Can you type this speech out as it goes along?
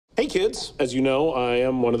Hey kids, as you know, I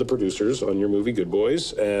am one of the producers on your movie Good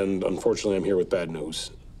Boys, and unfortunately I'm here with bad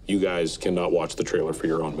news. You guys cannot watch the trailer for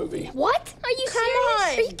your own movie. What? Are you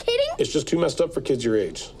serious? Are you kidding? It's just too messed up for kids your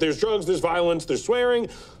age. There's drugs, there's violence, there's swearing,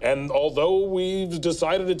 and although we've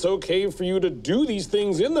decided it's okay for you to do these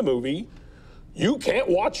things in the movie, you can't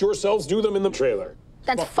watch yourselves do them in the trailer.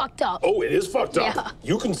 That's fucked up. Oh, it is fucked up. Yeah.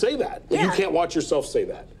 You can say that, but you can't watch yourself say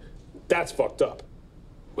that. That's fucked up.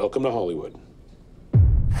 Welcome to Hollywood.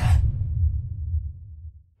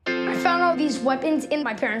 I found all these weapons in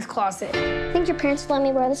my parents' closet. I think your parents let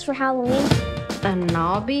me wear this for Halloween. And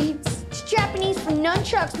gnaw beads? It's Japanese for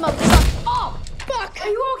nunchucks, motherfucker. Oh, fuck. Are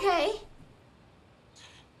you okay?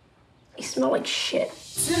 You smell like shit.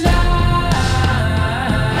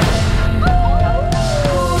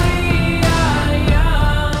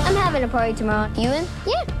 I'm having a party tomorrow. You in?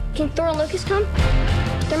 Yeah. Can Thor and Lucas come?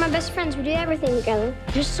 They're my best friends. We do everything together.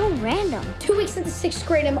 You're so random. 2 weeks into 6th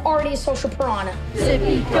grade, I'm already a social piranha.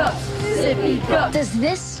 Sippy cups, sippy cups. Does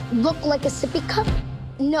this look like a sippy cup?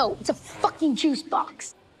 No, it's a fucking juice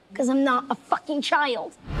box. Because I'm not a fucking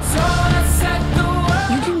child.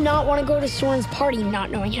 You do not want to go to Soren's party not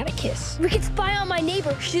knowing how to kiss. We could spy on my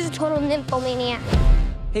neighbor. She's a total nymphomaniac.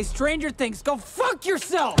 Hey, Stranger Things, go fuck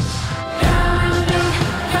yourself!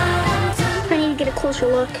 I need to get a closer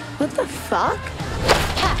look. What the fuck?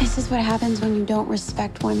 This is what happens when you don't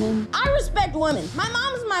respect women. I respect women. My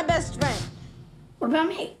mom's my best friend. What about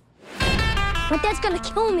me? My dad's gonna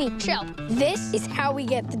kill me. Chill. This is how we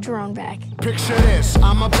get the drone back. Picture this,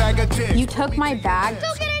 I'm a bag of dicks. You took my bag?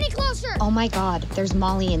 Don't get any closer. Oh my God, there's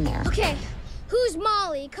Molly in there. Okay, who's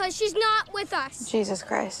Molly? Because she's not with us. Jesus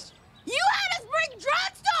Christ. You had us bring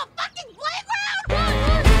drugs to a fucking playground?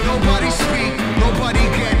 Nobody speak, nobody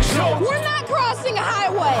get choked. We're not crossing a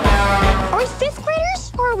highway. Are we 5th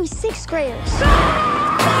graders or are we 6th graders?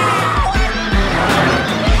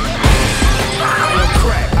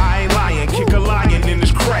 Crack, I ain't lying, kick a lion in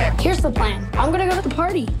his crack. Here's the plan. I'm gonna go to the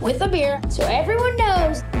party with a beer so everyone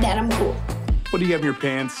knows that I'm cool. What do you have in your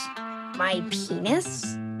pants? My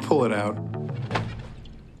penis? Pull it out.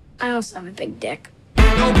 I also have a big dick.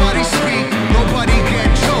 Nobody speak, nobody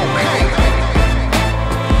get choked. Hey,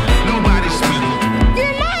 nobody speak.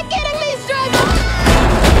 You're not getting me straight.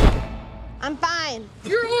 I'm fine.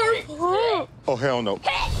 You're Oh, hell no.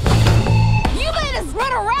 You let us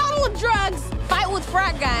run around with drugs, fight with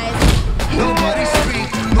frat guys, Nobody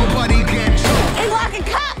speak, nobody get choked. and lock a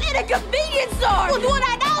cop in a convenience store with what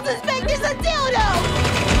I know this thing is a dildo.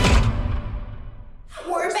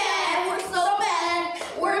 We're bad. We're so bad.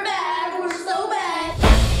 We're bad. We're so bad.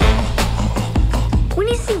 We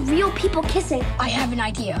need to see real people kissing. I have an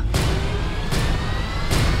idea.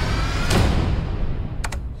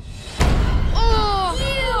 Oh,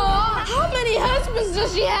 yeah. How many husbands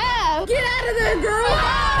does she have? Get out of there, girl.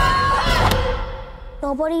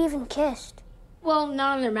 Nobody even kissed. Well,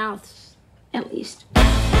 not on their mouths, at least.